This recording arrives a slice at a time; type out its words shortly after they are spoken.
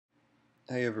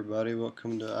Hey everybody,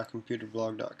 welcome to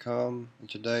iComputerblog.com, and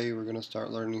today we're going to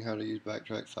start learning how to use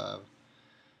Backtrack 5.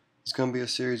 It's going to be a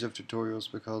series of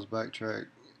tutorials because Backtrack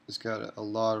has got a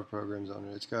lot of programs on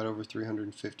it. It's got over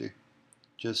 350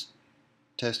 just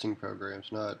testing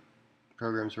programs, not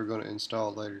programs we're going to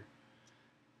install later.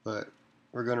 But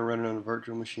we're going to run it on a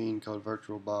virtual machine called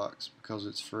VirtualBox because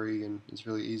it's free and it's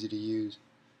really easy to use.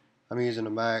 I'm using a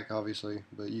Mac obviously,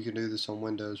 but you can do this on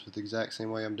Windows with the exact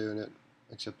same way I'm doing it,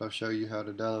 except I'll show you how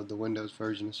to download the Windows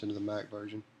version instead of the Mac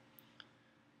version.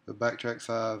 But Backtrack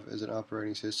 5 is an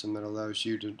operating system that allows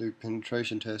you to do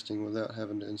penetration testing without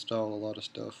having to install a lot of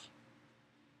stuff,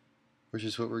 which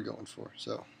is what we're going for.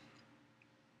 So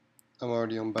I'm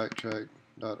already on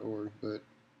backtrack.org, but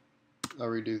I'll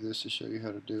redo this to show you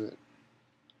how to do it.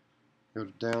 Go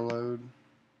to download.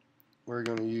 We're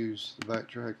going to use the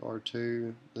Backtrack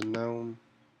R2, the GNOME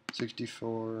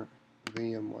 64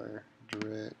 VMware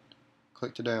Direct.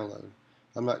 Click to download.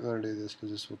 I'm not going to do this because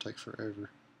this will take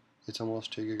forever. It's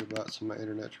almost 2 gigabytes and my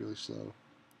internet's really slow.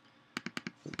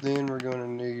 But then we're going to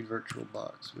need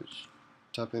VirtualBox, which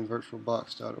type in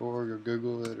virtualbox.org or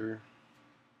Google it or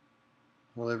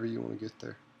whatever you want to get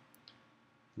there.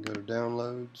 Go to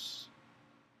downloads.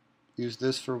 Use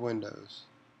this for Windows.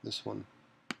 This one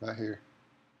right here.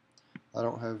 I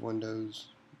don't have Windows,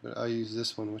 but I use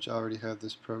this one, which I already have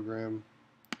this program.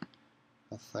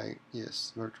 I think,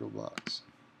 yes, VirtualBox.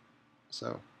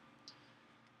 So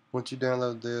once you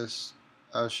download this,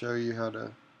 I'll show you how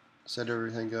to set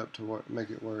everything up to make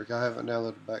it work. I haven't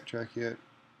downloaded Backtrack yet,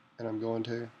 and I'm going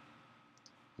to.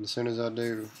 And as soon as I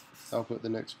do, I'll put the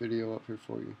next video up here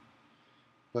for you.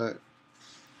 But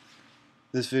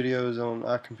this video is on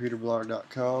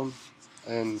iComputerblog.com,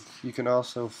 and you can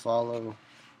also follow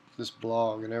this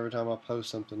blog, and every time I post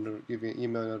something, it'll give you an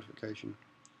email notification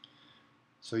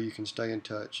so you can stay in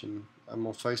touch. And I'm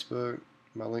on Facebook.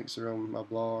 My links are on my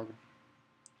blog.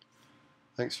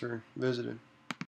 Thanks for visiting.